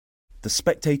The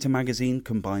Spectator magazine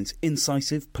combines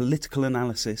incisive political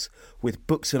analysis with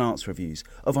books and arts reviews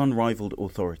of unrivalled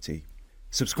authority.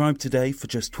 Subscribe today for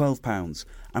just £12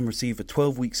 and receive a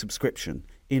 12-week subscription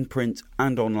in print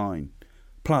and online,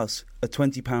 plus a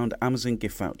 £20 Amazon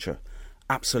gift voucher,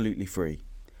 absolutely free.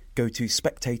 Go to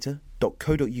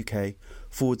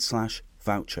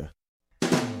spectator.co.uk/voucher.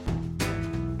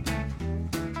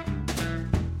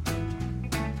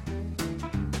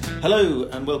 Hello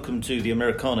and welcome to the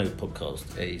Americano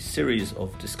podcast, a series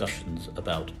of discussions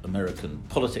about American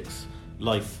politics,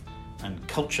 life and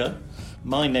culture.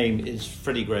 My name is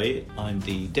Freddie Gray. I'm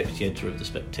the deputy editor of The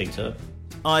Spectator.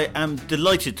 I am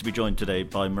delighted to be joined today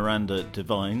by Miranda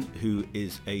Devine, who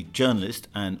is a journalist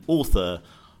and author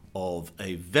of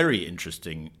a very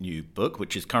interesting new book,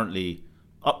 which is currently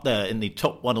up there in the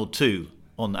top 1 or 2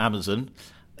 on Amazon.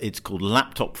 It's called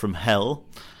Laptop from Hell,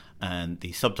 and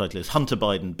the subtitle is Hunter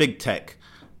Biden, Big Tech,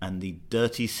 and the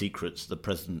Dirty Secrets the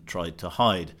President Tried to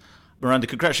Hide. Miranda,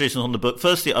 congratulations on the book.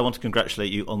 Firstly, I want to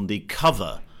congratulate you on the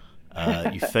cover.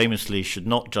 You famously should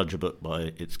not judge a book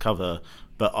by its cover,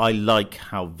 but I like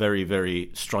how very,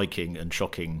 very striking and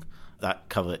shocking that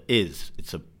cover is.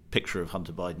 It's a picture of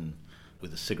Hunter Biden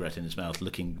with a cigarette in his mouth,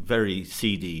 looking very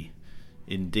seedy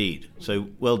indeed. So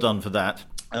well done for that.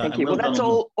 Thank you. Well, that's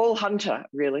all Hunter,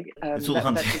 really. It's all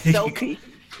Hunter. That's a selfie.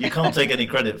 You can't take any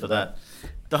credit for that.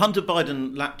 The Hunter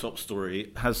Biden laptop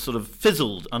story has sort of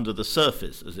fizzled under the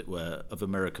surface, as it were, of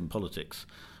American politics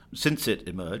since it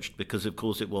emerged, because, of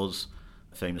course, it was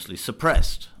famously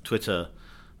suppressed. Twitter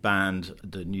banned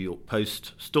the New York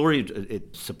Post story.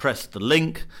 It suppressed the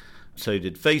link. So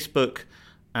did Facebook.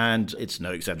 And it's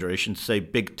no exaggeration to say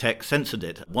big tech censored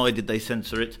it. Why did they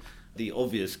censor it? The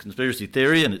obvious conspiracy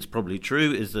theory, and it's probably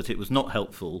true, is that it was not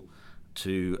helpful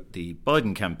to the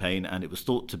Biden campaign and it was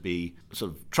thought to be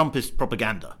sort of Trumpist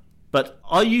propaganda. But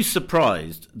are you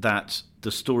surprised that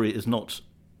the story is not,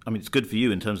 I mean, it's good for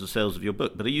you in terms of sales of your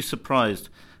book, but are you surprised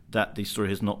that the story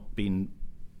has not been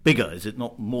bigger? Is it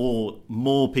not more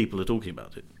people are talking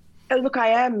about it? Look, I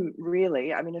am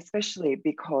really. I mean, especially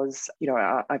because,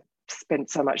 I've spent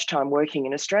so much time working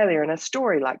in Australia, and a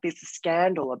story like this, a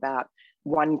scandal about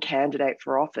one candidate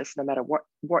for office, no matter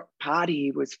what party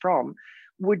he was from,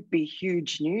 would be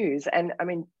huge news. And I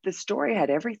mean, the story had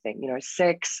everything,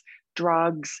 sex,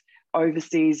 drugs,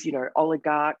 overseas,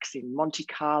 oligarchs in Monte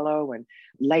Carlo and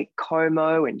Lake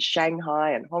Como and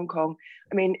Shanghai and Hong Kong.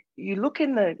 I mean, you look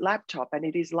in the laptop and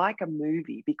it is like a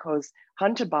movie, because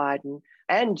Hunter Biden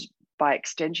and by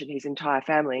extension his entire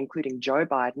family, including Joe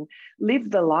Biden, live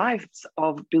the lives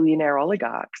of billionaire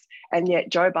oligarchs. And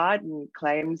yet Joe Biden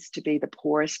claims to be the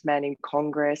poorest man in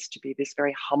Congress, to be this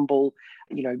very humble,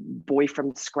 boy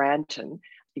from Scranton,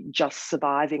 just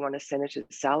surviving on a senator's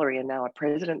salary and now a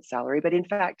president's salary. But in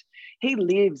fact, he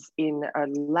lives in a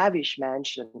lavish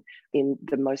mansion in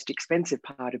the most expensive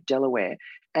part of Delaware.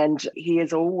 And he and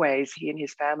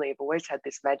his family have always had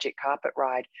this magic carpet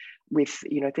ride with,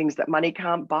 things that money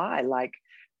can't buy, like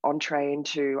entree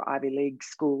into Ivy League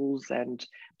schools and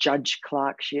judge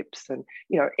clerkships and,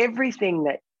 everything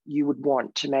that you would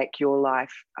want to make your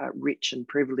life rich and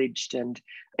privileged and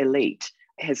elite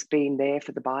has been there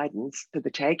for the Bidens for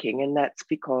the taking. And that's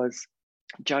because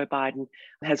Joe Biden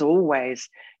has always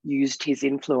used his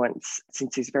influence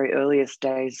since his very earliest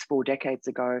days 4 decades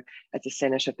ago as a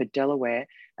senator for Delaware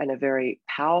and a very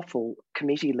powerful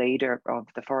committee leader of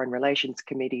the Foreign Relations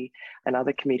Committee and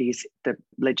other committees, the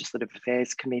Legislative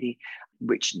Affairs Committee,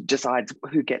 which decides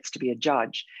who gets to be a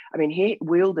judge. I mean, he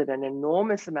wielded an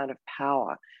enormous amount of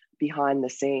power behind the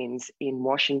scenes in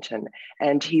Washington,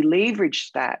 and he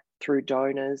leveraged that through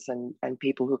donors and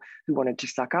people who wanted to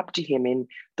suck up to him in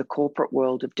the corporate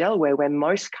world of Delaware, where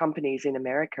most companies in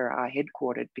America are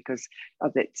headquartered because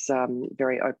of its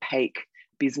very opaque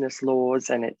business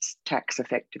laws and its tax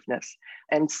effectiveness.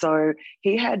 And so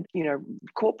he had,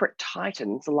 corporate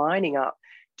titans lining up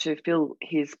to fill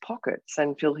his pockets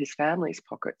and fill his family's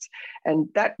pockets. And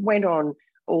that went on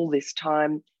all this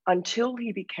time until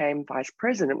he became vice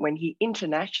president, when he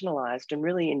internationalized and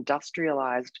really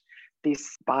industrialized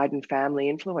this Biden family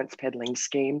influence peddling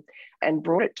scheme and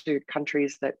brought it to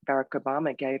countries that Barack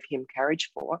Obama gave him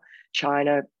carriage for: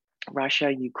 China,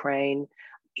 Russia, Ukraine.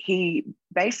 His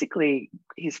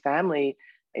family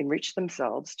enriched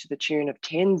themselves to the tune of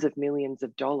tens of millions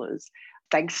of dollars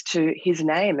thanks to his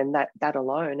name and that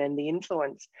alone, and the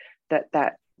influence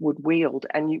that would wield.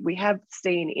 And we have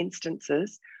seen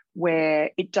instances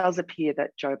where it does appear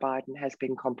that Joe Biden has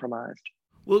been compromised.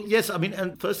 Well, yes, I mean,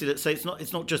 and firstly, let's say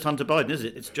it's not just Hunter Biden, is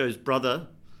it? It's Joe's brother,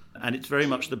 and it's very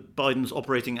much the Bidens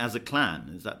operating as a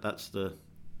clan. That's the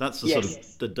yes. Sort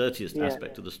of the dirtiest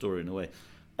aspect of the story in a way.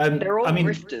 They're all I mean,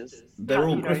 grifters. they're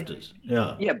all You know, grifters.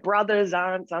 Yeah. yeah, brothers,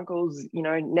 aunts, uncles,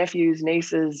 nephews,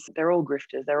 nieces, they're all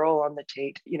grifters. They're all on the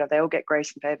teat. They all get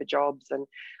grace and favour jobs and,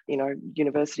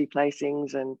 university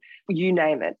placings and you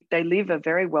name it. They live a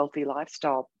very wealthy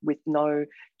lifestyle with no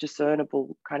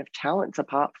discernible kind of talents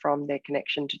apart from their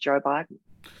connection to Joe Biden.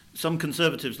 Some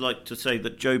conservatives like to say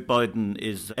that Joe Biden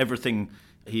is everything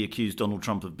he accused Donald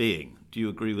Trump of being. Do you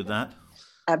agree with that?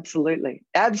 Absolutely.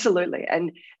 Absolutely.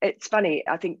 And it's funny,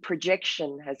 I think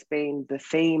projection has been the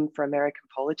theme for American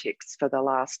politics for the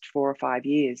last 4 or 5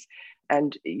 years.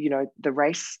 And, the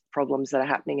race problems that are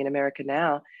happening in America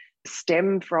now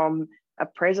stem from a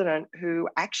president who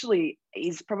actually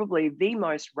is probably the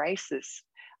most racist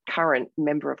current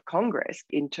member of Congress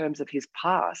in terms of his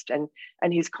past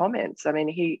and his comments. I mean,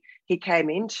 he came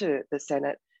into the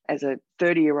Senate as a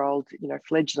 30-year-old,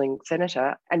 fledgling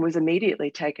senator and was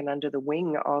immediately taken under the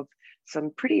wing of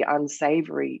some pretty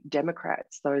unsavory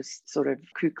Democrats, those sort of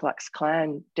Ku Klux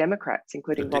Klan Democrats,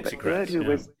 including Robert Byrd, who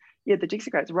was the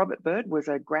Dixiecrats. Robert Byrd was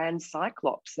a grand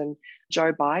cyclops, and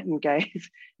Joe Biden gave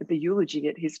the eulogy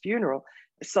at his funeral.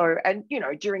 So, and,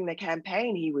 during the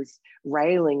campaign, he was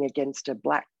railing against a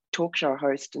black talk show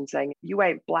host and saying, "You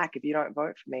ain't black if you don't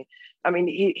vote for me." I mean,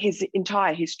 his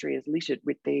entire history is littered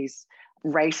with these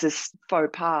racist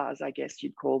faux pas, I guess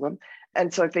you'd call them.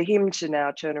 And so for him to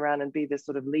now turn around and be the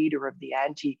sort of leader of the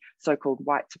so-called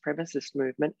white supremacist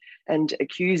movement and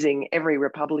accusing every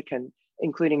Republican,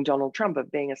 including Donald Trump,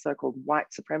 of being a so-called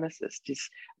white supremacist is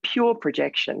pure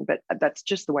projection. But that's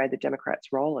just the way the Democrats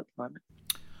roll at the moment.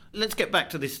 Let's get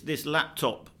back to this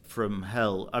laptop from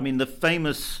hell. I mean, the most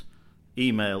famous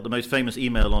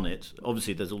email on it,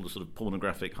 obviously there's all the sort of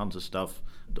pornographic Hunter stuff.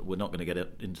 We're not going to get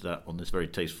into that on this very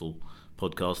tasteful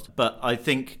podcast. But I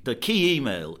think the key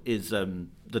email is the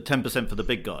 10% for the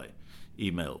big guy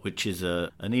email, which is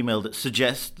an email that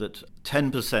suggests that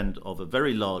 10% of a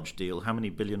very large deal, how many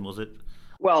billion was it?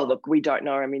 Well, look, we don't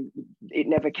know. I mean, it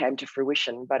never came to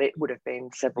fruition, but it would have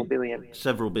been several billion.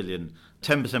 Several billion.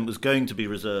 10% was going to be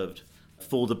reserved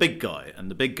for the big guy. And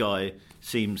the big guy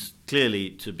seems clearly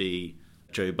to be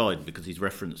Joe Biden, because he's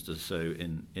referenced as so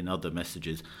in other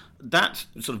messages. That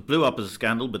sort of blew up as a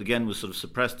scandal, but again was sort of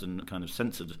suppressed and kind of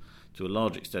censored to a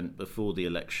large extent before the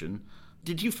election.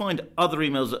 Did you find other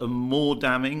emails that are more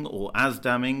damning or as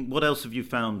damning? What else have you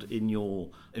found in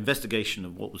your investigation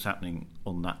of what was happening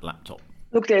on that laptop?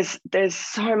 Look, there's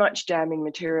so much damning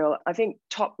material. I think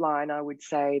top line, I would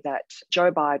say that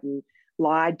Joe Biden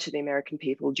lied to the American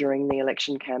people during the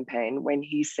election campaign when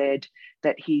he said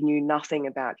that he knew nothing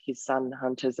about his son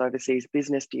Hunter's overseas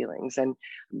business dealings. And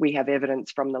we have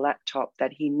evidence from the laptop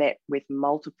that he met with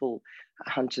multiple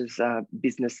Hunter's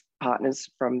business partners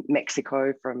from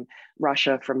Mexico, from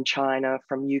Russia, from China,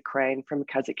 from Ukraine, from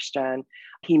Kazakhstan.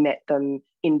 He met them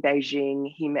in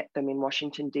Beijing. He met them in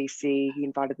Washington, D.C. He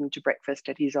invited them to breakfast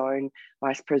at his own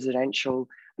vice presidential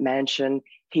mansion.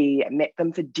 He met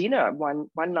them for dinner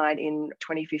one night in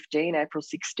 2015, April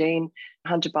 16.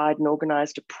 Hunter Biden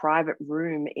organized a private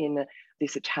room in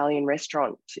this Italian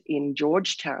restaurant in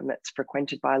Georgetown that's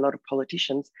frequented by a lot of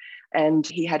politicians. And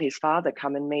he had his father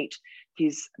come and meet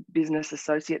his business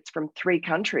associates from 3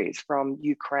 countries, from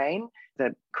Ukraine,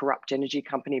 the corrupt energy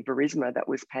company Burisma that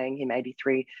was paying him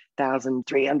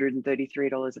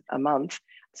 $83,333 a month.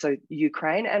 So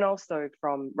Ukraine, and also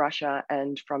from Russia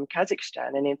and from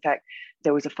Kazakhstan. And in fact,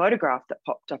 there was a photograph that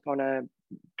popped up on a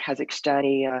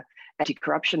Kazakhstani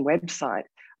anti-corruption website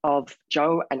of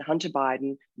Joe and Hunter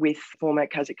Biden with former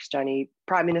Kazakhstani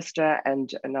prime minister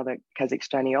and another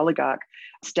Kazakhstani oligarch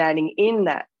standing in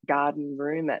that garden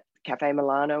room at Cafe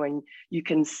Milano. And you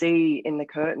can see in the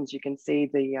curtains, you can see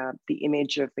the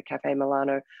image of the Cafe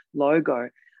Milano logo.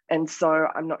 And so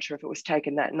I'm not sure if it was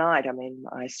taken that night. I mean,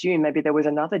 I assume maybe there was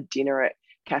another dinner at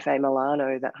Cafe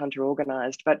Milano that Hunter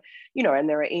organized. But, and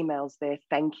there are emails there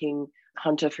thanking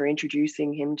Hunter for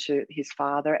introducing him to his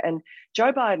father. And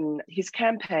Joe Biden, his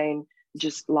campaign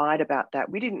just lied about that.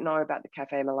 We didn't know about the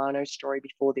Cafe Milano story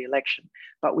before the election,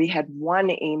 but we had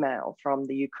one email from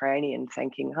the Ukrainian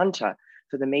thanking Hunter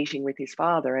for the meeting with his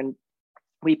father. And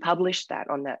we published that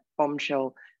on that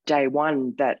bombshell day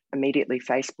one that immediately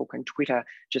Facebook and Twitter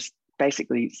just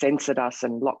basically censored us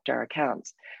and locked our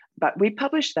accounts. But we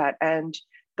published that, and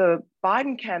the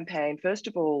Biden campaign, first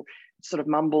of all, sort of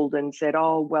mumbled and said,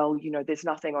 oh, well, there's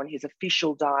nothing on his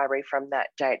official diary from that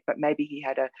date, but maybe he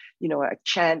had a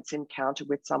chance encounter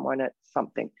with someone at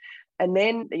something. And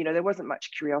then, there wasn't much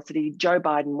curiosity. Joe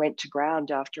Biden went to ground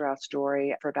after our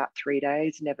story for about 3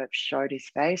 days, never showed his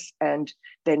face, and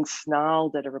then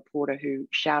snarled at a reporter who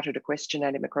shouted a question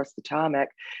at him across the tarmac.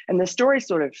 And the story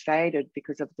sort of faded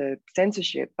because of the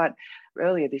censorship. But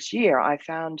earlier this year, I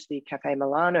found the Cafe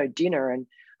Milano dinner and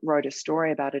wrote a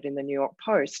story about it in the New York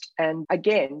Post. And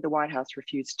again, the White House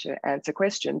refused to answer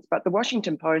questions, but the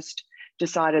Washington Post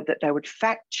decided that they would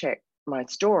fact check my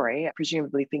story,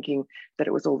 presumably thinking that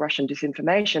it was all Russian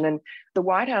disinformation. And the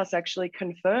White House actually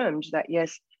confirmed that,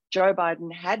 yes, Joe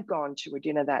Biden had gone to a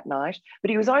dinner that night, but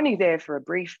he was only there for a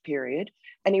brief period,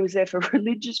 and he was there for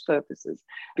religious purposes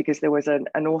because there was an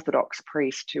Orthodox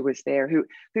priest who was there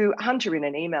who Hunter in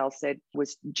an email said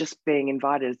was just being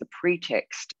invited as a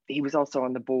pretext. He was also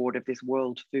on the board of this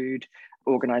World Food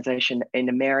Organization in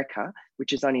America,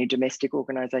 which is only a domestic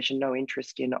organization, no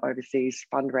interest in overseas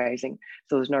fundraising.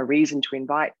 So there's no reason to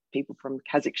invite people from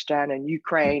Kazakhstan and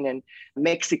Ukraine and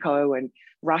Mexico and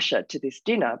Russia to this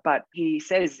dinner. But he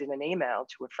says in an email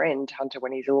to a friend, Hunter,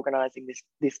 when he's organizing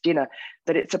this dinner,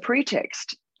 that it's a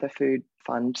pretext, the food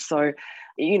fund. So,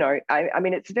 I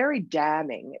mean, it's very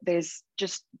damning. There's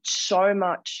just so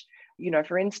much,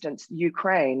 for instance,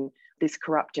 Ukraine, this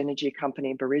corrupt energy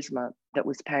company, Burisma, that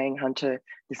was paying Hunter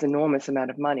this enormous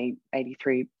amount of money,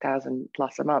 $83,000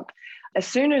 plus a month. As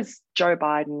soon as Joe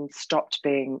Biden stopped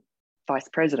being vice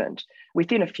president,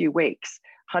 within a few weeks,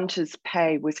 Hunter's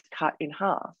pay was cut in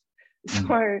half.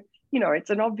 So, it's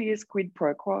an obvious quid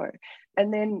pro quo.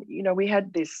 And then, we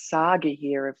had this saga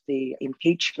here of the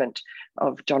impeachment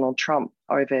of Donald Trump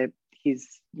over his,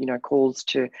 calls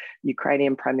to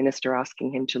Ukrainian Prime Minister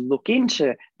asking him to look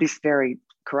into this very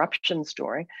corruption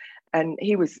story. And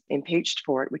he was impeached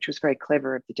for it, which was very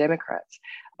clever of the Democrats.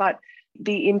 But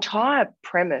the entire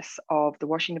premise of the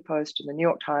Washington Post and the New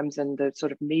York Times and the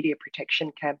sort of media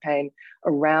protection campaign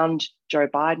around Joe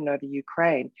Biden over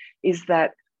Ukraine is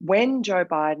that when Joe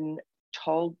Biden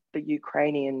told the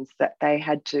Ukrainians that they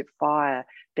had to fire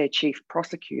their chief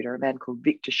prosecutor, a man called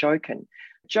Viktor Shokin,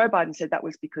 Joe Biden said that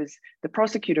was because the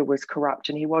prosecutor was corrupt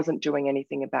and he wasn't doing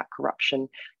anything about corruption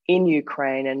in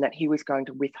Ukraine, and that he was going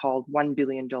to withhold $1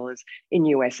 billion in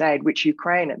US aid, which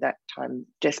Ukraine at that time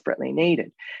desperately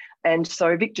needed. And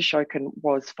so Viktor Shokin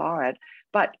was fired.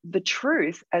 But the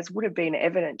truth, as would have been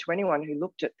evident to anyone who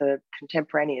looked at the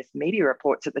contemporaneous media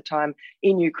reports at the time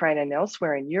in Ukraine and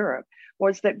elsewhere in Europe,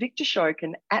 was that Viktor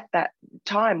Shokin, at that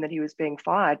time that he was being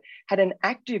fired, had an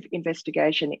active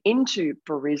investigation into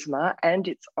Burisma and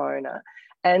its owner,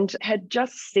 and had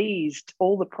just seized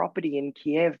all the property in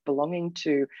Kiev belonging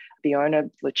to the owner,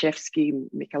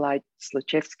 Mykolai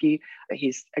Zlochevsky,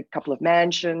 a couple of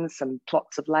mansions, some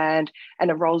plots of land,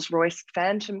 and a Rolls-Royce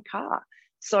Phantom car.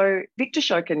 So Viktor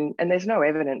Shokin, and there's no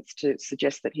evidence to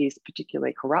suggest that he's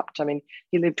particularly corrupt. I mean,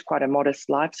 he lived quite a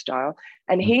modest lifestyle.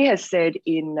 And he has said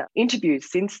in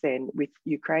interviews since then with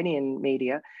Ukrainian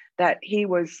media that he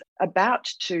was about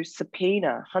to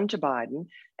subpoena Hunter Biden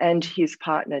and his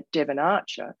partner, Devon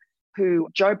Archer, who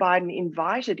Joe Biden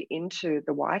invited into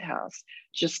the White House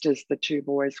just as the two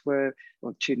boys were,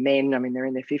 or two men, I mean, they're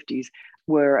in their 50s,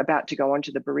 were about to go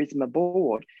onto the Burisma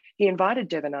board. He invited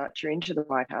Devon Archer into the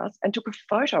White House and took a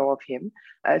photo of him,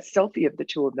 a selfie of the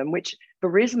two of them, which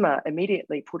Burisma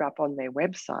immediately put up on their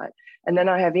website. And then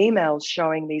I have emails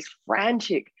showing these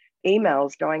frantic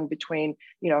emails going between,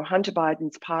 Hunter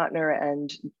Biden's partner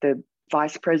and the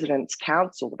vice president's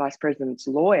counsel, the vice president's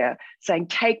lawyer, saying,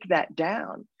 take that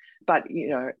down. But,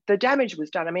 the damage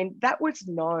was done. I mean, that was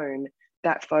known,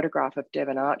 that photograph of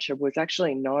Devon Archer was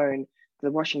actually known.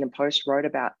 The Washington Post wrote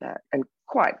about that, and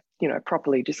quite,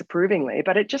 properly disapprovingly,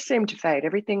 but it just seemed to fade.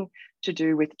 Everything to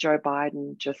do with Joe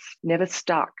Biden just never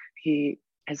stuck. He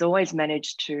has always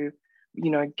managed to,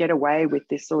 get away with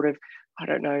this sort of,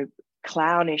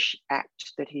 clownish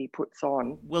act that he puts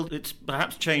on. Well, it's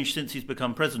perhaps changed since he's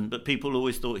become president, but people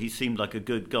always thought he seemed like a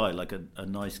good guy, like a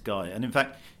nice guy. And in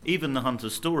fact, even the Hunter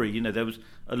story, there was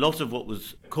a lot of what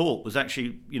was caught was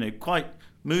actually, quite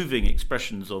moving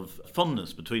expressions of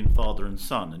fondness between father and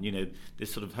son. And,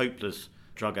 this sort of hopeless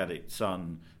drug addict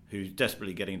son who's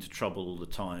desperately getting into trouble all the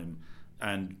time,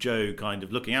 and Joe kind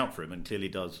of looking out for him and clearly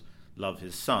does love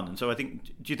his son. And so I think,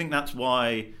 do you think that's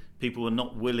why people were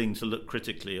not willing to look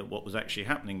critically at what was actually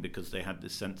happening, because they had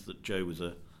this sense that Joe was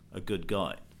a good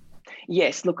guy?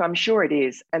 Yes, look, I'm sure it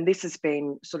is. And this has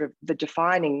been sort of the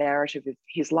defining narrative of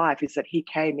his life, is that he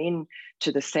came in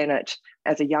to the Senate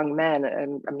as a young man.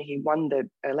 And I mean, he won the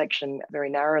election very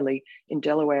narrowly in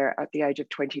Delaware at the age of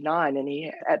 29. And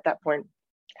he, at that point,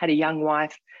 had a young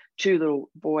wife, two little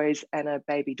boys and a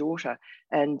baby daughter.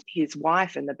 And his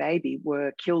wife and the baby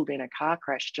were killed in a car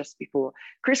crash just before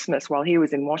Christmas while he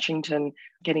was in Washington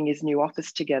getting his new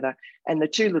office together. And the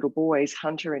two little boys,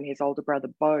 Hunter and his older brother,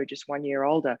 Beau, just 1 year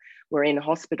older, were in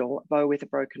hospital, Beau with a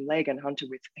broken leg and Hunter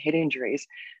with head injuries.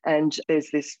 And there's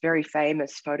this very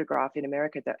famous photograph in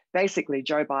America that basically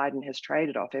Joe Biden has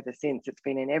traded off ever since. It's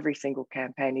been in every single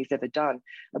campaign he's ever done,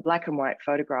 a black and white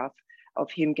photograph of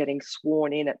him getting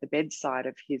sworn in at the bedside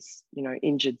of his,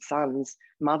 injured sons,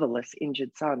 motherless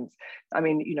injured sons. I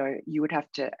mean, you would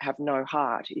have to have no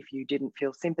heart if you didn't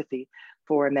feel sympathy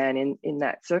for a man in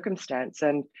that circumstance.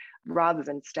 And rather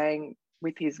than staying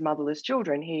with his motherless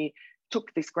children, he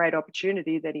took this great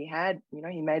opportunity that he had.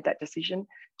 He made that decision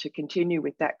to continue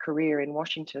with that career in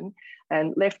Washington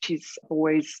and left his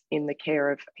boys in the care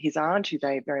of his aunt, who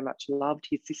they very much loved,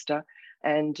 his sister.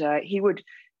 And he would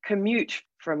commute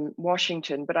from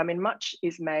Washington, but I mean, much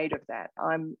is made of that.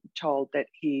 I'm told that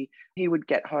he would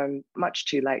get home much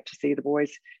too late to see the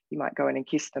boys. He might go in and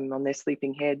kiss them on their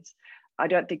sleeping heads. I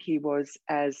don't think he was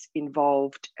as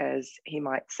involved as he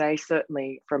might say,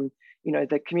 certainly from,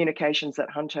 the communications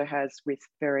that Hunter has with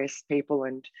various people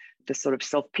and the sort of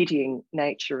self-pitying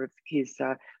nature of his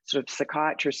sort of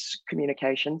psychiatrist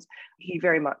communications. He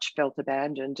very much felt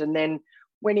abandoned. And then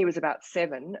when he was about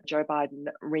 7, Joe Biden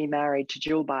remarried to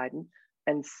Jill Biden.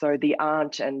 And so the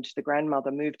aunt and the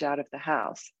grandmother moved out of the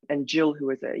house. And Jill, who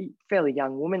was a fairly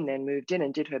young woman then, moved in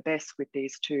and did her best with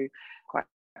these two quite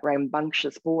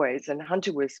rambunctious boys. And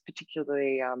Hunter was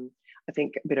particularly, I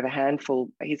think, a bit of a handful.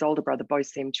 His older brother Beau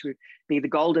seemed to be the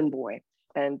golden boy.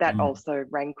 And that also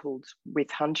rankled with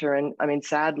Hunter. And I mean,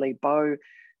 sadly, Beau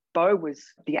was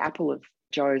the apple of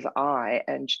Joe's eye.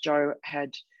 And Joe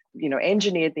had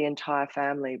engineered the entire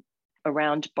family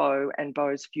around Beau and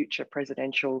Beau's future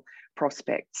presidential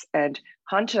prospects. And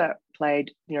Hunter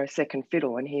played, second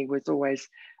fiddle, and he was always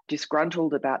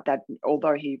disgruntled about that,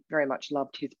 although he very much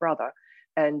loved his brother.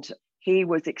 And he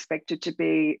was expected to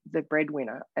be the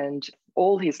breadwinner. And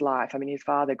all his life, I mean, his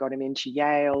father got him into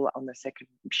Yale on the second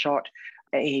shot.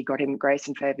 He got him grace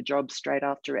and favor jobs straight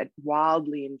after at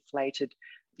wildly inflated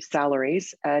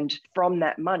salaries. And from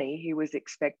that money, he was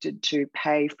expected to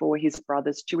pay for his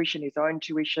brother's tuition, his own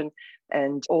tuition,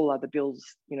 and all other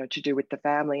bills, to do with the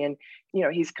family. And,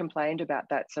 he's complained about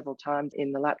that several times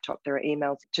in the laptop. There are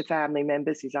emails to family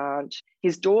members, his aunt,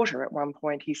 his daughter. At one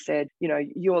point, he said,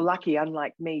 you're lucky,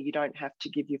 unlike me, you don't have to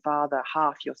give your father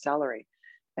half your salary.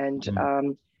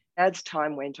 And as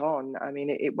time went on, I mean,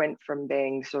 it went from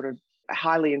being sort of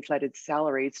highly inflated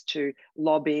salaries to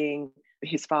lobbying,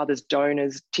 his father's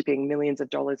donors tipping millions of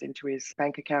dollars into his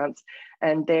bank accounts.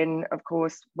 And then, of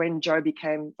course, when Joe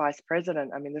became vice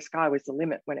president, I mean, the sky was the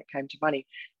limit when it came to money.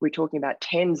 We're talking about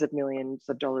tens of millions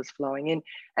of dollars flowing in.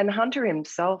 And Hunter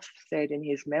himself said in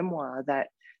his memoir that,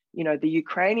 the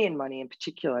Ukrainian money in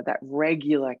particular, that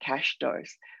regular cash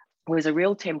dose, was a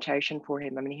real temptation for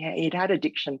him. I mean, he'd had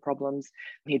addiction problems.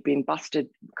 He'd been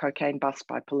cocaine bust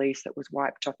by police that was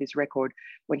wiped off his record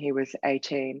when he was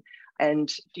 18.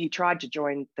 And he tried to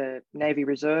join the Navy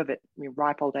Reserve at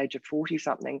ripe old age of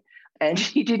 40-something. And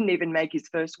he didn't even make his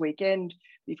first weekend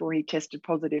before he tested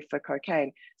positive for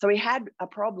cocaine. So he had a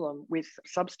problem with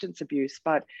substance abuse,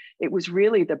 but it was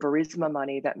really the Burisma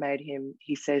money that made him,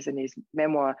 he says in his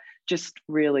memoir, just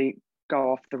really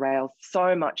go off the rails.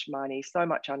 So much money, so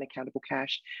much unaccountable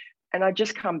cash. And I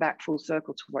just come back full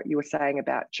circle to what you were saying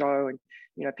about Joe and,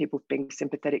 people being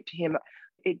sympathetic to him.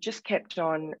 It just kept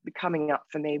on coming up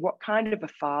for me. What kind of a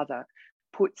father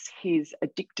puts his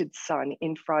addicted son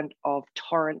in front of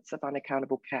torrents of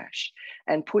unaccountable cash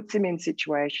and puts him in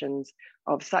situations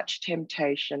of such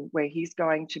temptation where he's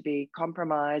going to be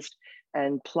compromised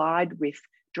and plied with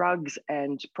drugs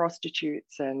and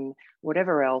prostitutes and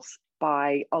whatever else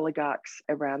by oligarchs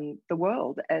around the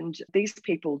world. And these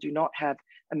people do not have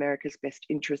America's best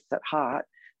interests at heart.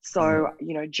 So,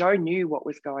 Joe knew what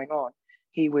was going on.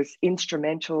 He was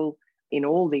instrumental in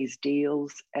all these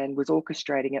deals and was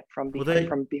orchestrating it from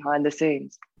behind the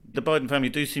scenes. The Biden family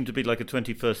do seem to be like a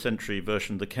 21st century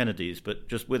version of the Kennedys, but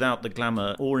just without the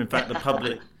glamour or, in fact,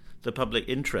 the public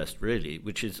interest, really,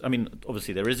 which is, I mean,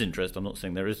 obviously there is interest. I'm not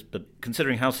saying there is, but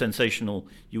considering how sensational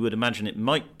you would imagine it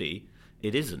might be,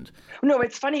 it isn't. No,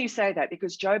 it's funny you say that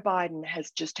because Joe Biden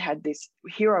has just had this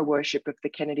hero worship of the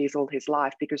Kennedys all his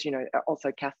life because,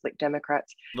 also Catholic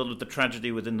Democrats. A lot of the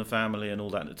tragedy within the family and all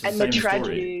that. It's the same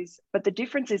tragedies. Story. But the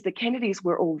difference is the Kennedys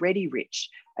were already rich.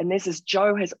 And this is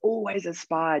Joe has always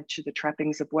aspired to the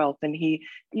trappings of wealth. And he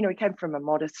came from a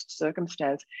modest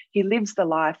circumstance. He lives the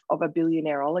life of a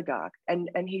billionaire oligarch. And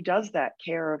he does that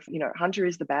care of, Hunter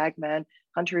is the bag man.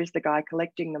 Hunter is the guy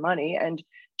collecting the money. And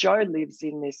Joe lives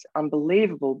in this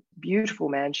unbelievable, beautiful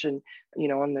mansion,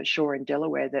 on the shore in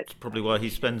Delaware. That's probably why he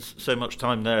spends so much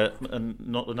time there and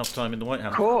not enough time in the White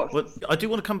House. Of course. Well, I do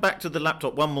want to come back to the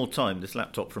laptop one more time, this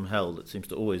laptop from hell that seems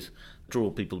to always draw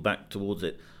people back towards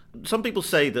it. Some people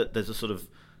say that there's a sort of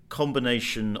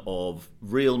combination of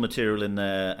real material in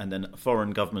there and then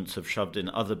foreign governments have shoved in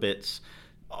other bits.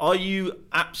 Are you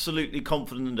absolutely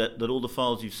confident that all the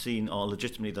files you've seen are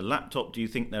legitimately the laptop? Do you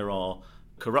think there are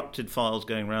corrupted files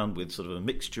going around with sort of a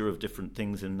mixture of different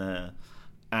things in there?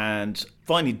 And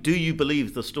finally, do you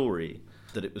believe the story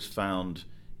that it was found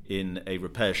in a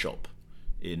repair shop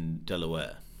in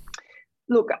Delaware?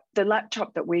 Look, the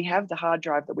laptop that we have, the hard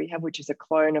drive that we have, which is a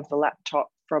clone of the laptop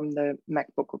from the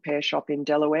MacBook repair shop in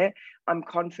Delaware, I'm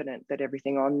confident that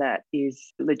everything on that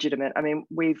is legitimate. I mean,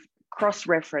 we've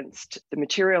cross-referenced the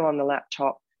material on the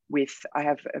laptop I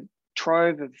have a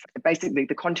trove of basically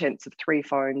the contents of 3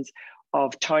 phones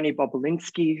of Tony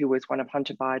Bobulinski, who was one of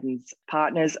Hunter Biden's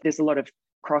partners. There's a lot of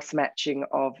cross-matching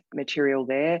of material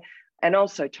there. And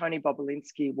also Tony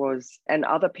Bobulinski and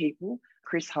other people,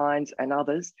 Chris Hines and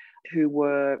others, who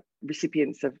were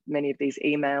recipients of many of these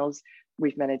emails.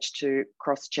 We've managed to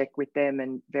cross-check with them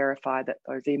and verify that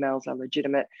those emails are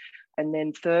legitimate. And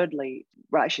then thirdly,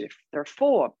 actually, there are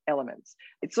 4 elements.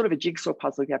 It's sort of a jigsaw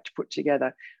puzzle you have to put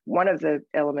together. One of the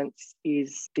elements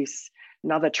is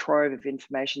another trove of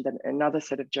information that another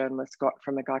set of journalists got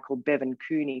from a guy called Bevan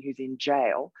Cooney, who's in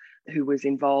jail, who was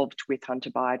involved with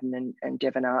Hunter Biden and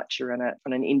Devon Archer on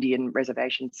an Indian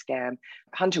reservation scam.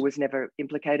 Hunter was never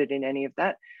implicated in any of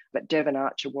that, but Devon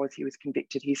Archer was. He was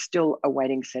convicted. He's still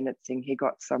awaiting sentencing. He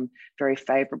got some very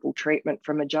favourable treatment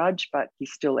from a judge, but he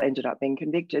still ended up being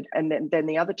convicted. And then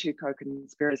the other 2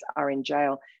 co-conspirators are in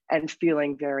jail and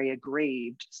feeling very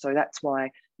aggrieved. So that's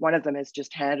why one of them has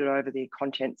just handed over the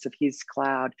contents of his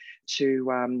cloud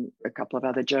to a couple of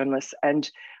other journalists. And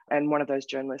one of those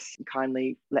journalists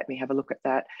kindly let me have a look at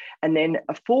that. And then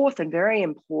a 4th and very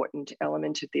important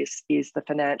element of this is the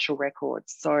financial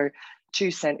records. So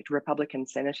 2 Republican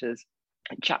senators,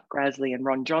 Chuck Grassley and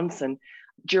Ron Johnson,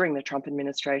 during the Trump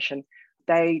administration,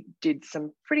 they did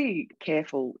some pretty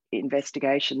careful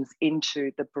investigations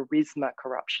into the Burisma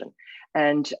corruption.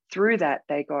 And through that,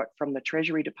 they got from the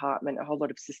Treasury Department a whole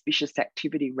lot of suspicious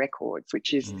activity records,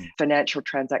 which is financial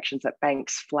transactions that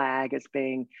banks flag as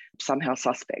being somehow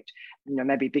suspect.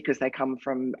 Maybe because they come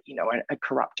from, a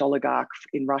corrupt oligarch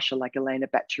in Russia like Elena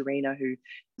Baturina, who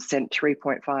sent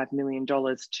 $3.5 million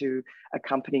to a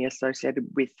company associated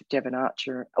with Devon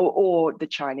Archer, or the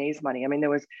Chinese money. I mean, there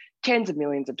was tens of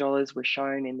millions of dollars were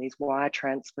shown in these wire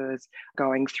transfers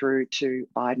going through to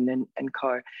Biden and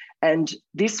co. And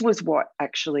this was what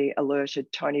actually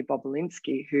alerted Tony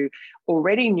Bobulinski, who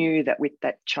already knew that with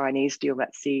that Chinese deal,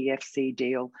 that CEFC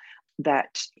deal,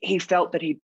 that he felt that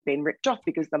he'd been ripped off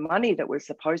because the money that was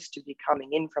supposed to be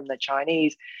coming in from the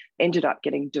Chinese ended up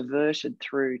getting diverted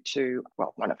through to,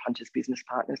 one of Hunter's business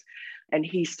partners. And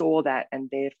he saw that and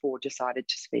therefore decided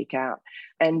to speak out.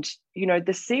 And, the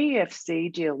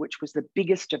CEFC deal, which was the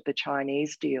biggest of the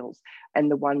Chinese deals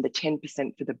and the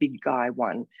 10% for the big guy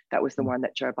one, that was the one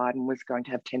that Joe Biden was going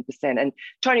to have 10%. And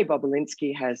Tony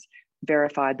Bobulinski has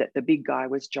verified that the big guy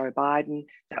was Joe Biden.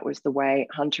 That was the way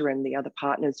Hunter and the other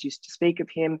partners used to speak of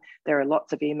him. There are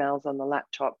lots of emails on the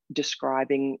laptop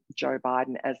describing Joe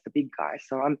Biden as the big guy.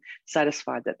 So I'm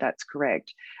satisfied that that's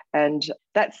correct. And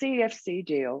that CEFC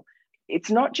deal, it's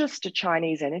not just a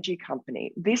Chinese energy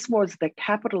company. This was the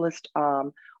capitalist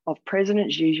arm of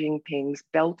President Xi Jinping's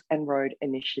Belt and Road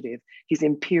Initiative, his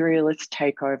imperialist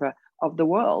takeover of the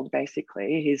world,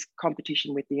 basically, his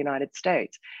competition with the United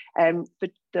States. And for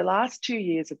the last 2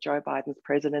 years of Joe Biden's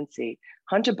presidency,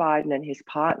 Hunter Biden and his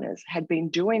partners had been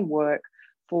doing work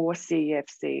for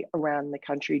CEFC around the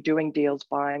country, doing deals,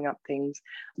 buying up things,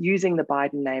 using the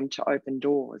Biden name to open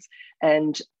doors.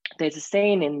 And there's a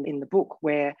scene in the book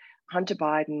where Hunter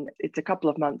Biden, it's a couple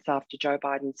of months after Joe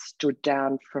Biden stood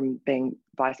down from being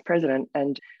vice president,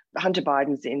 and Hunter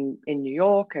Biden's in New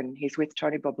York and he's with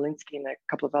Tony Bobulinski and a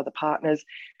couple of other partners,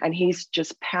 and he's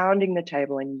just pounding the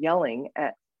table and yelling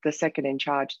at the second in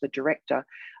charge, the Director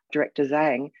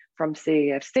Zhang from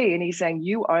CEFC, and he's saying,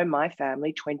 "You owe my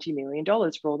family $20 million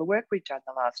for all the work we've done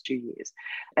the last 2 years."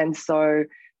 And so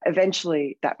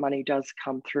eventually that money does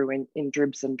come through in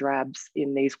dribs and drabs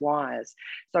in these wires.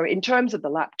 So in terms of the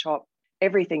laptop,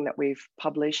 everything that we've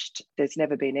published, there's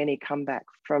never been any comeback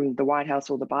from the White House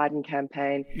or the Biden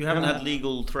campaign. You haven't had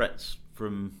legal threats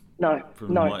from No, from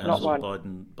the no, White not House or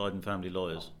one. Biden family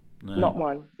lawyers? No. Not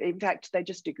one. In fact, they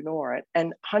just ignore it.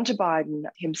 And Hunter Biden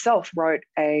himself wrote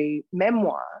a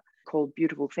memoir called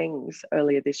Beautiful Things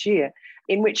earlier this year,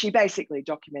 in which he basically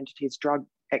documented his drug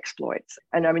exploits.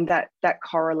 And I mean, that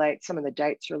correlates. Some of the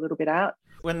dates are a little bit out.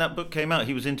 When that book came out,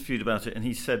 he was interviewed about it, and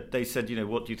they said,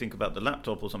 what do you think about the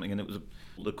laptop or something? And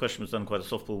the question was done quite a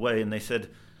softball way, and he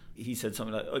said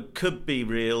something like, it could be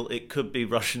real, it could be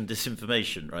Russian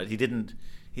disinformation, right? He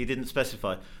didn't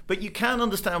specify. But you can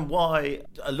understand why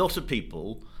a lot of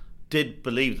people did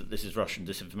believe that this is Russian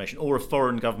disinformation or a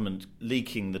foreign government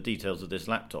leaking the details of this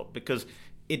laptop, because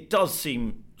it does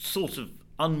seem sort of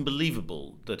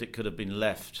unbelievable that it could have been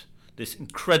left, this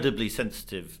incredibly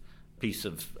sensitive piece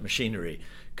of machinery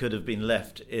could have been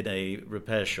left in a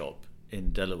repair shop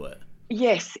in Delaware.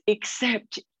 Yes,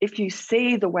 except if you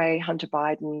see the way Hunter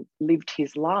Biden lived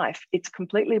his life, it's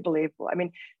completely believable. I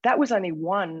mean, that was only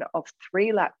one of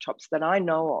 3 laptops that I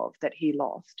know of that he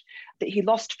lost. That he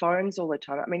lost phones all the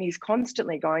time. I mean, he's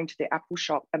constantly going to the Apple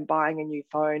shop and buying a new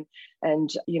phone. And,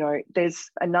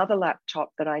 there's another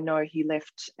laptop that I know he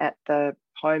left at the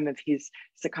home of his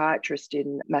psychiatrist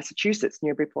in Massachusetts,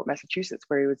 Newburyport, Massachusetts,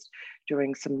 where he was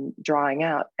doing some drying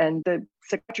out. And the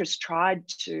psychiatrist tried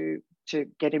to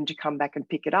get him to come back and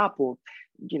pick it up or,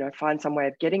 find some way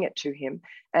of getting it to him.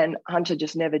 And Hunter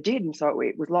just never did. And so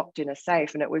it was locked in a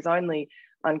safe. And it was only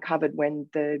uncovered when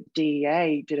the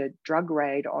DEA did a drug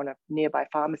raid on a nearby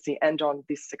pharmacy and on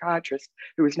this psychiatrist,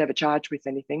 who was never charged with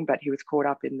anything, but he was caught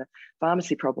up in the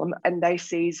pharmacy problem. And they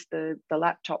seized the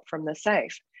laptop from the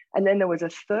safe. And then there was a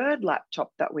third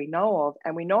laptop that we know of.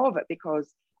 And we know of it because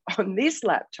on this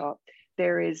laptop,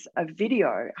 there is a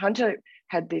video. Hunter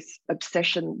had this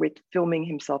obsession with filming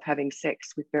himself having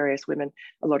sex with various women,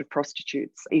 a lot of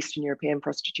prostitutes, Eastern European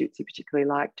prostitutes he particularly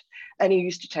liked. And he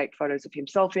used to take photos of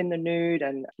himself in the nude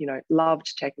and,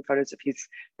 loved taking photos of his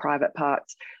private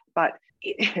parts. But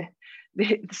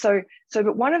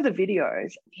but one of the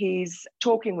videos, he's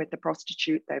talking with the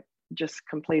prostitute. They've just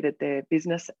completed their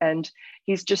business and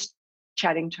he's just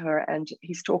chatting to her, and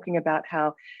he's talking about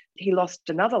how he lost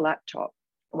another laptop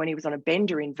when he was on a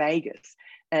bender in Vegas.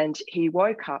 And he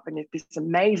woke up in this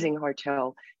amazing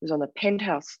hotel. It was on the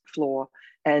penthouse floor,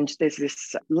 and there's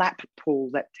this lap pool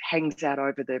that hangs out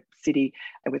over the city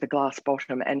with a glass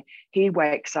bottom. And he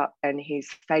wakes up and he's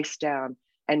face down,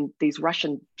 and these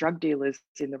Russian drug dealers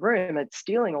in the room are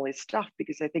stealing all his stuff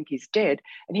because they think he's dead.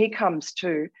 And he comes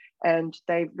to, and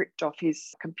they've ripped off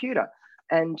his computer.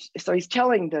 And so he's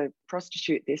telling the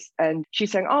prostitute this, and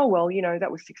she's saying, oh, well,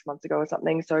 that was 6 months ago or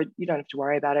something, so you don't have to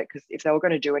worry about it, because if they were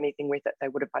going to do anything with it, they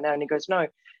would have by now. And he goes, no,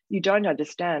 you don't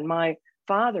understand. My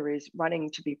father is running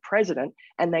to be president,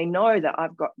 and they know that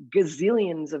I've got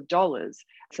gazillions of dollars,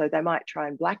 so they might try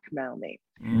and blackmail me.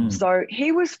 So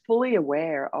he was fully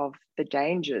aware of the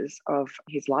dangers of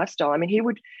his lifestyle. I mean, he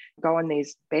would go on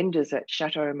these benders at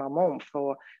Chateau Marmont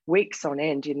for weeks on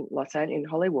end in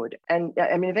Hollywood. And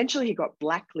I mean, eventually he got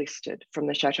blacklisted from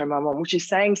the Chateau Marmont, which is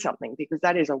saying something, because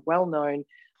that is a well-known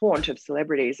haunt of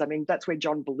celebrities. I mean, that's where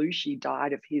John Belushi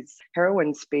died of his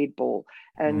heroin speedball.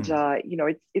 And,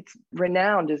 it's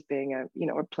renowned as being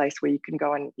a place where you can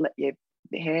go and let your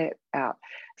hair out.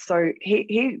 So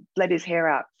he let his hair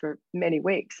out for many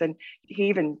weeks, and he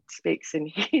even speaks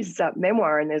in his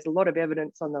memoir, and there's a lot of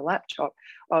evidence on the laptop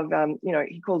of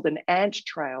he called an ant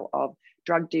trail of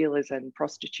drug dealers and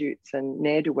prostitutes and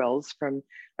ne'er-do-wells from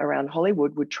around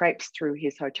Hollywood would traipse through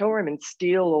his hotel room and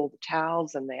steal all the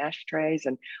towels and the ashtrays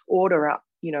and order up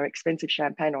expensive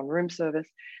champagne on room service,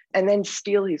 and then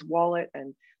steal his wallet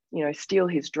and steal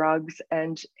his drugs.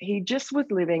 And he just was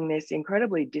living this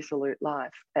incredibly dissolute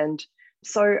life. And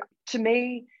so to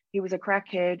me, he was a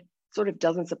crackhead. Sort of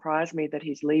doesn't surprise me that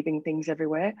he's leaving things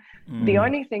everywhere. The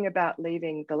only thing about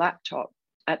leaving the laptop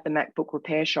at the MacBook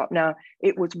repair shop, now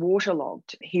it was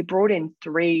waterlogged. He brought in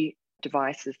 3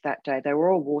 devices that day. They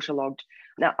were all waterlogged.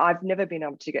 Now, I've never been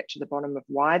able to get to the bottom of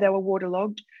why they were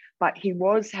waterlogged, but he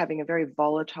was having a very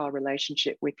volatile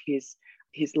relationship with his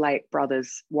late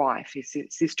brother's wife, his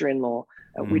sister-in-law,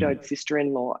 a widowed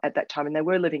sister-in-law at that time. And they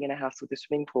were living in a house with a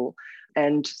swimming pool.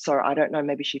 And so I don't know,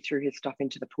 maybe she threw his stuff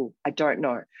into the pool. I don't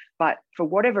know. But for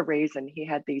whatever reason, he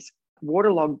had these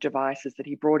waterlogged devices that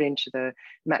he brought into the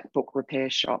MacBook repair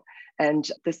shop. And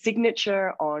the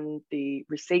signature on the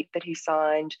receipt that he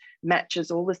signed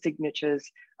matches all the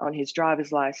signatures on his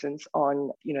driver's license, on,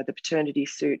 the paternity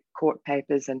suit, court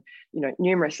papers, and,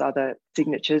 numerous other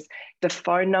signatures. The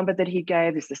phone number that he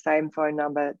gave is the same phone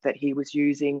number that he was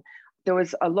using. There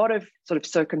was a lot of sort of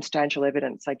circumstantial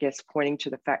evidence, I guess, pointing to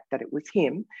the fact that it was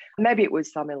him. Maybe it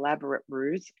was some elaborate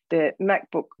ruse. The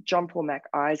MacBook, John Paul Mac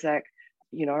Isaac,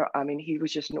 I mean, he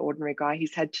was just an ordinary guy.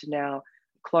 He's had to now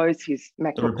close his The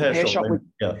MacBook repair shop,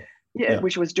 shop. Yeah.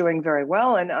 which was doing very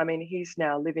well. And I mean, he's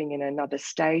now living in another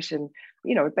state, and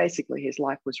basically his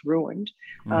life was ruined.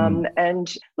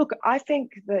 And look, I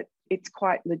think that it's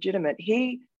quite legitimate.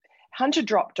 Hunter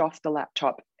dropped off the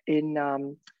laptop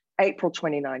in April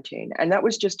 2019, and that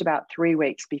was just about 3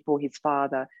 weeks before his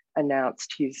father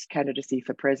announced his candidacy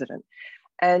for president.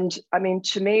 And I mean,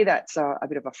 to me, that's a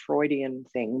bit of a Freudian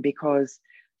thing, because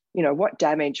what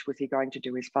damage was he going to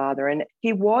do his father? And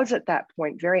he was at that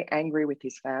point very angry with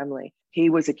his family. He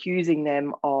was accusing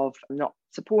them of not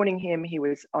supporting him. He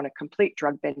was on a complete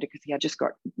drug bender because he had just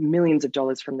got millions of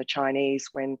dollars from the Chinese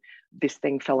when this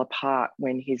thing fell apart,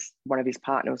 when one of his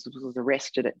partners was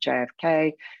arrested at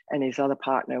JFK and his other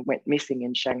partner went missing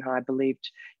in Shanghai,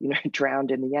 believed,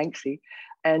 drowned in the Yangtze.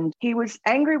 And he was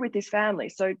angry with his family.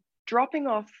 So dropping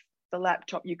off the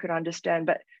laptop, you could understand,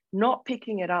 but not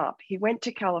picking it up. He went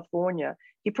to California.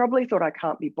 He probably thought, I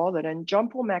can't be bothered. And John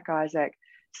Paul MacIsaac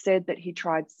said that he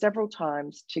tried several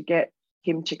times to get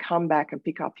him to come back and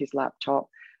pick up his laptop.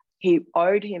 He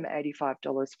owed him $85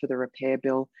 for the repair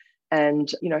bill. And,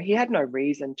 he had no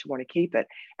reason to want to keep it.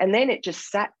 And then it just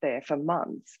sat there for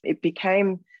months. It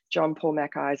became John Paul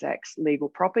MacIsaac's legal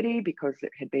property because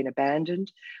it had been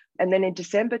abandoned. And then in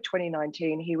December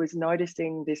 2019, he was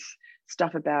noticing this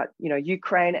stuff about,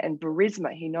 Ukraine and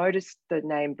Burisma. He noticed the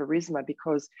name Burisma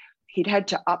because he'd had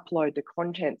to upload the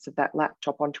contents of that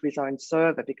laptop onto his own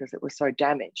server because it was so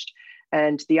damaged.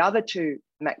 And the other two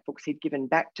MacBooks he'd given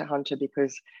back to Hunter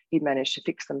because he'd managed to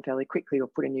fix them fairly quickly or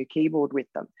put a new keyboard with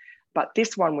them. But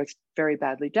this one was very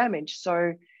badly damaged.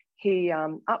 So he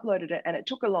uploaded it, and it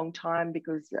took a long time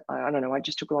because, I don't know, it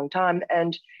just took a long time.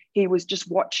 And he was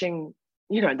just watching,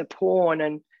 the porn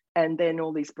and then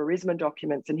all these Burisma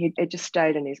documents, and it just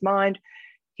stayed in his mind.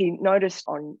 He noticed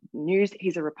on news,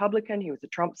 he's a Republican, he was a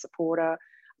Trump supporter,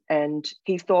 and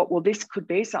he thought, well, this could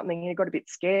be something. He got a bit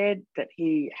scared that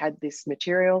he had this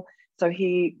material. So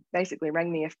he basically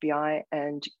rang the FBI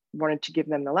and wanted to give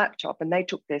them the laptop, and they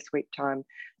took their sweet time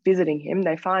visiting him.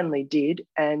 They finally did,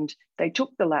 and they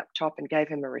took the laptop and gave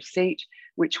him a receipt,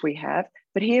 which we have.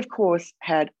 But he, of course,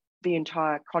 had the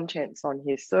entire contents on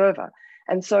his server.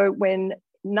 And so when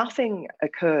nothing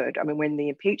occurred, I mean, when the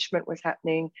impeachment was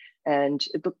happening and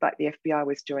it looked like the FBI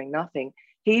was doing nothing,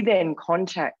 he then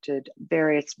contacted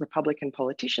various Republican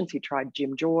politicians. He tried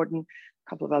Jim Jordan, a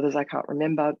couple of others I can't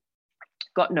remember,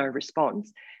 got no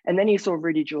response. And then he saw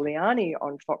Rudy Giuliani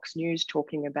on Fox News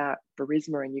talking about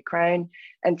Burisma in Ukraine.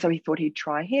 And so he thought he'd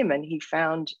try him. And he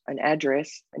found an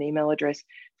email address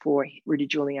for Rudy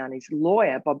Giuliani's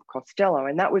lawyer, Bob Costello.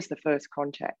 And that was the first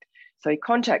contact. So he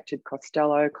contacted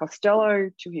Costello.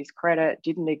 Costello, to his credit,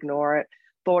 didn't ignore it,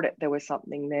 thought there was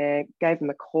something there, gave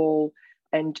him a call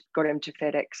and got him to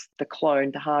FedEx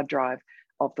the hard drive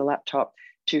of the laptop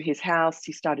to his house.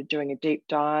 He started doing a deep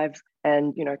dive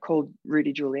and, called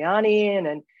Rudy Giuliani in,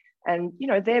 and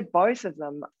they're both of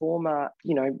them former,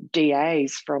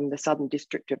 DAs from the Southern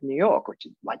District of New York, which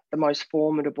is like the most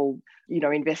formidable,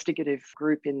 investigative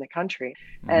group in the country.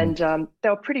 And they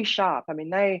were pretty sharp. I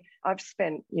mean, I've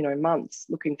spent, months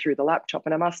looking through the laptop,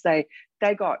 and I must say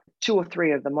they got 2 or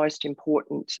 3 of the most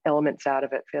important elements out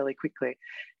of it fairly quickly.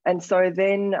 And so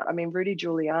then, Rudy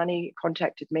Giuliani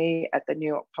contacted me at the New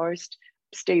York Post.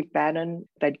 Steve Bannon,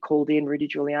 they'd called in. Rudy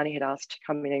Giuliani had asked to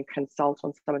come in and consult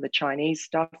on some of the Chinese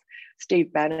stuff.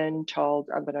 Steve Bannon told,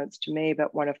 unbeknownst to me,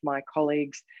 but one of my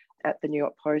colleagues at the New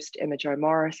York Post, Emma Jo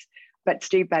Morris, but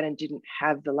Steve Bannon didn't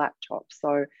have the laptop.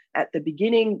 So at the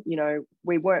beginning,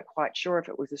 we weren't quite sure if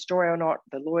it was a story or not.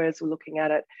 The lawyers were looking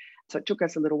at it. So it took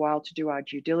us a little while to do our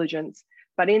due diligence.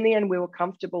 But in the end, we were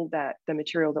comfortable that the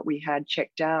material that we had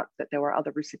checked out, that there were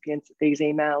other recipients of these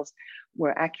emails,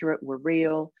 were accurate, were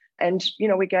real. And,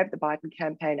 we gave the Biden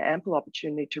campaign ample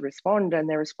opportunity to respond, and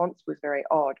their response was very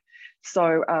odd.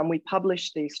 So we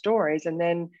published these stories, and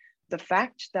then the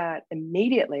fact that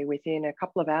immediately within a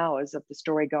couple of hours of the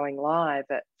story going live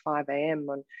at 5 a.m.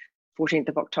 on 14th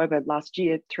of October last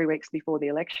year, 3 weeks before the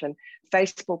election,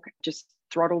 Facebook just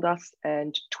throttled us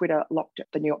and Twitter locked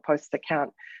the New York Post's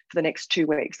account for the next 2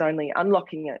 weeks, only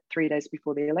unlocking it 3 days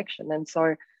before the election. And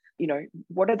so,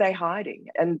 what are they hiding?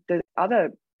 And the other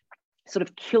sort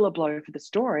of killer blow for the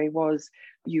story was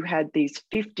you had these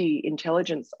 50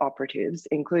 intelligence operatives,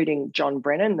 including John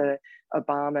Brennan, the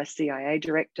Obama CIA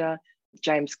director,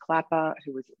 James Clapper,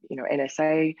 who was,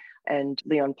 NSA, and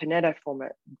Leon Panetta,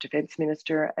 former defense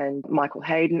minister, and Michael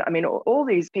Hayden. All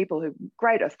these people who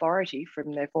great authority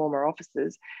from their former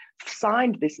offices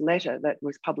signed this letter that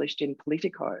was published in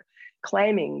Politico,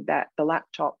 claiming that the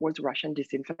laptop was Russian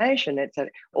disinformation. It said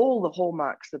all the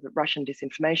hallmarks of the Russian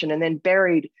disinformation, and then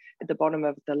buried at the bottom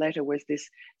of the letter was this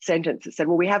sentence that said,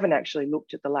 well, we haven't actually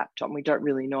looked at the laptop and we don't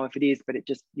really know if it is, but it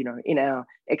just, in our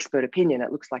expert opinion,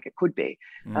 it looks like it could be.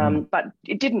 But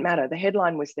it didn't matter. The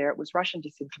headline was there. It was Russian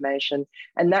disinformation.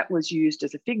 And that was used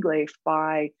as a fig leaf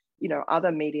by,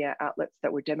 other media outlets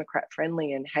that were Democrat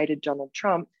friendly and hated Donald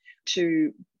Trump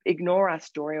to ignore our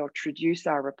story or traduce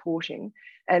our reporting.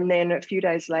 And then a few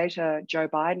days later, Joe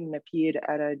Biden appeared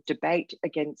at a debate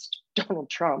against Donald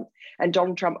Trump. And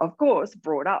Donald Trump, of course,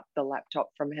 brought up the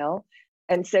laptop from hell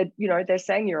and said, they're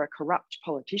saying you're a corrupt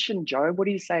politician, Joe. What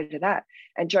do you say to that?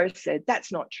 And Joe said, that's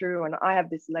not true. And I have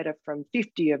this letter from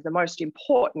 50 of the most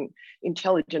important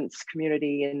intelligence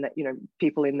community and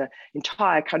people in the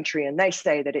entire country. And they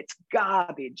say that it's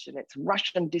garbage and it's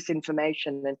Russian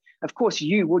disinformation. And of course,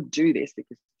 you would do this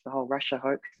because it's the whole Russia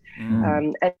hoax.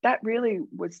 And that really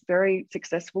was very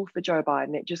successful for Joe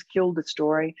Biden. It just killed the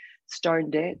story, stone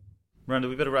dead. Miranda,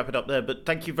 we better wrap it up there, but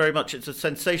thank you very much. It's a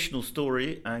sensational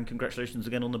story, and congratulations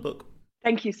again on the book.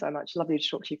 Thank you so much. Lovely to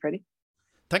talk to you, Freddie.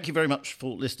 Thank you very much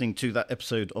for listening to that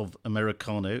episode of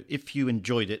Americano. If you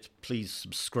enjoyed it, please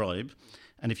subscribe.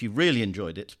 And if you really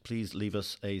enjoyed it, please leave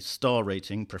us a star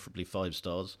rating, preferably 5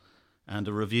 stars, and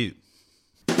a review.